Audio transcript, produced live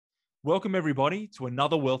Welcome, everybody, to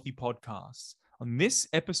another Wealthy podcast. On this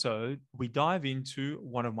episode, we dive into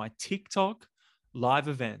one of my TikTok live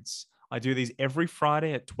events. I do these every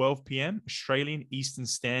Friday at 12 p.m. Australian Eastern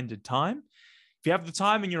Standard Time. If you have the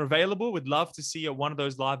time and you're available, we'd love to see you at one of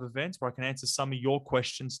those live events where I can answer some of your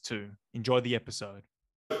questions too. Enjoy the episode.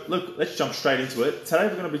 Look, let's jump straight into it. Today,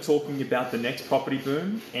 we're going to be talking about the next property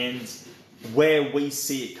boom and where we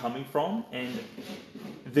see it coming from and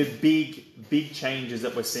the big changes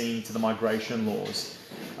that we're seeing to the migration laws.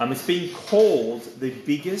 It's being called the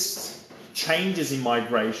biggest changes in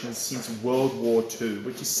migration since World War II,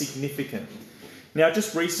 which is significant. Now,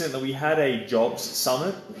 just recently we had a jobs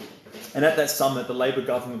summit, and at that summit, the Labor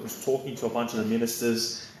government was talking to a bunch of the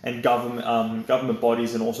ministers and government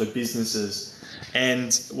bodies and also businesses,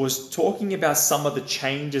 and was talking about some of the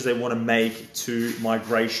changes they want to make to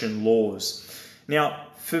migration laws. Now,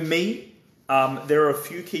 for me, there are a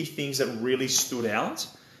few key things that really stood out.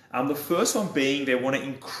 The first one being they want to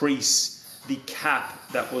increase the cap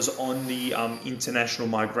that was on the international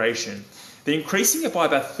migration. They're increasing it by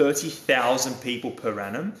about 30,000 people per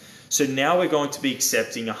annum. So now we're going to be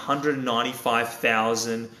accepting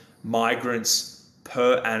 195,000 migrants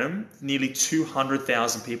per annum. Nearly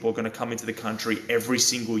 200,000 people are going to come into the country every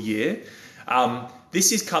single year.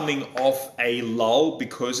 This is coming off a lull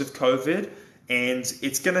because of COVID, and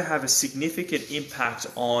it's going to have a significant impact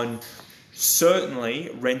on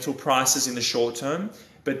certainly rental prices in the short term,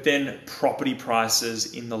 but then property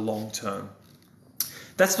prices in the long term.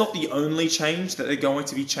 That's not the only change that they're going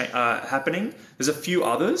to be happening. There's a few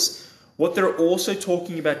others. What they're also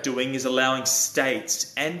talking about doing is allowing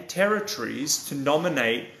states and territories to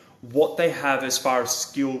nominate what they have as far as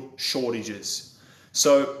skill shortages.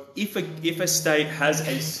 So if a state has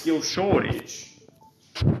a skill shortage,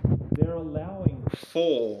 they're allowing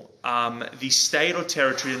for the state or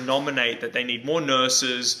territory to nominate that they need more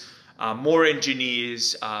nurses, more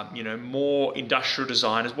engineers, more industrial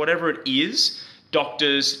designers, whatever it is,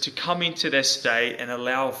 doctors, to come into their state and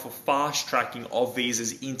allow for fast tracking of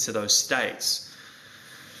visas into those states.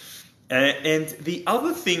 And the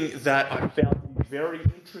other thing that I found very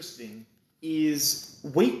interesting is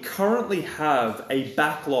we currently have a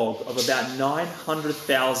backlog of about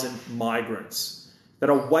 900,000 migrants that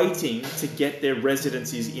are waiting to get their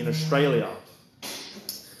residencies in Australia.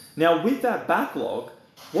 Now, with that backlog,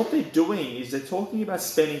 what they're doing is they're talking about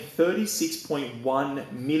spending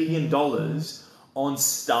 $36.1 million on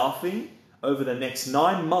staffing over the next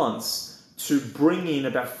 9 months to bring in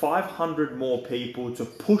about 500 more people to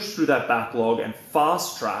push through that backlog and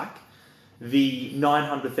fast track the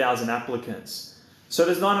 900,000 applicants. So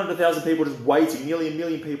there's 900,000 people just waiting, nearly 1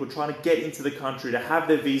 million people trying to get into the country to have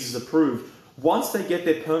their visas approved. Once they get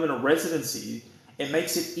their permanent residency, it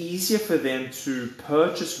makes it easier for them to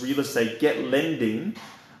purchase real estate, get lending,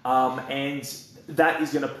 and that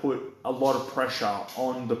is going to put a lot of pressure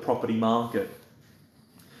on the property market.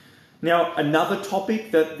 Now, another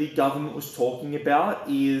topic that the government was talking about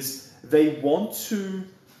is they want to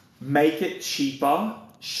make it cheaper,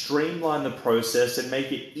 streamline the process, and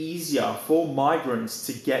make it easier for migrants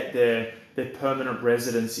to get their permanent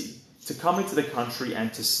residency, to come into the country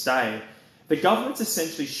and to stay. The government's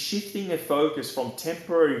essentially shifting their focus from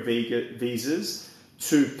temporary visas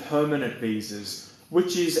to permanent visas,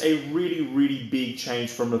 which is a really, really big change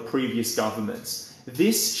from the previous governments.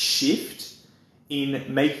 This shift in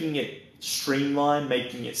making it streamlined,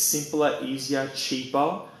 making it simpler, easier,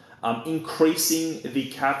 cheaper, increasing the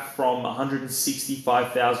cap from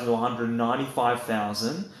 165,000 to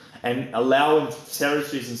 195,000, and allowing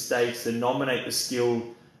territories and states to nominate the skill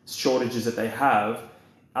shortages that they have,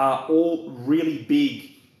 are all really big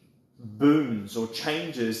booms or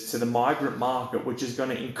changes to the migrant market, which is going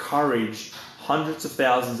to encourage hundreds of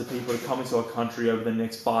thousands of people to come into our country over the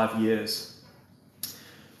next 5 years.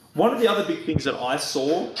 One of the other big things that I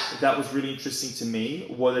saw that was really interesting to me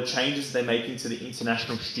were the changes they're making to the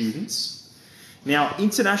international students. Now,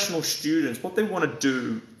 international students, what they want to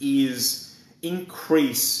do is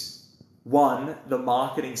increase, one, the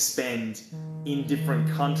marketing spend in different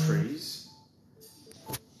countries,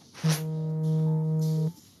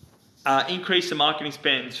 increase the marketing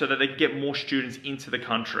spend so that they can get more students into the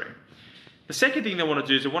country. The second thing they want to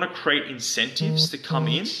do is they want to create incentives to come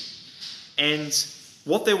in, and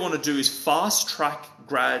what they want to do is fast track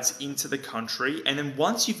grads into the country, and then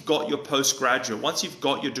once you've got your postgraduate, once you've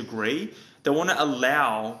got your degree, they want to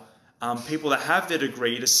allow people that have their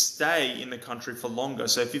degree to stay in the country for longer.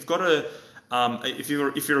 So if you've got if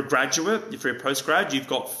you're a graduate, if you're a postgrad, you've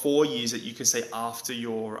got 4 years that you can stay after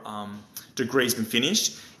your degree's been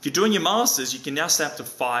finished. If you're doing your masters, you can now stay up to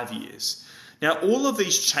 5 years. Now, all of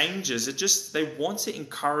these changes they want to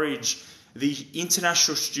encourage the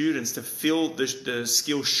international students to fill the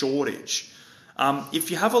skill shortage.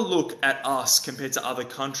 If you have a look at us compared to other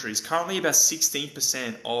countries, currently about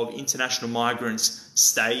 16% of international migrants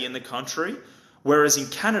stay in the country, whereas in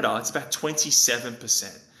Canada, it's about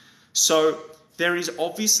 27%. So there is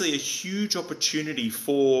obviously a huge opportunity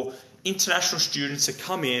for international students to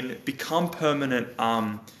come in, become permanent,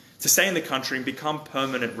 to stay in the country and become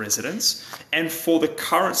permanent residents, and for the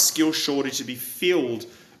current skill shortage to be filled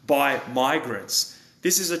by migrants.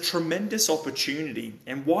 This is a tremendous opportunity,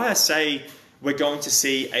 and why I say we're going to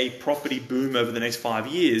see a property boom over the next 5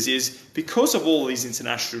 years is because of all these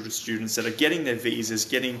international students that are getting their visas,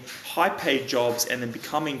 getting high-paid jobs, and then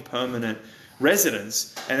becoming permanent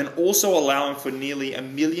residents, and then also allowing for nearly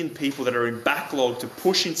 1 million people that are in backlog to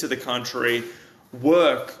push into the country,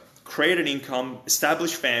 work, create an income,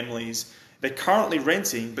 establish families. They're currently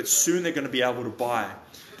renting, but soon they're going to be able to buy.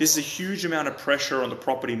 This is a huge amount of pressure on the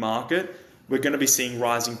property market. We're going to be seeing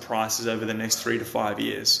rising prices over the next 3 to 5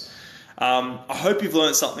 years. I hope you've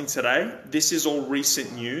learned something today. This is all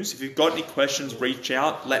recent news. If you've got any questions, reach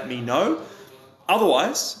out, let me know.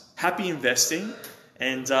 Otherwise, happy investing,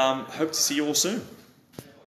 and hope to see you all soon.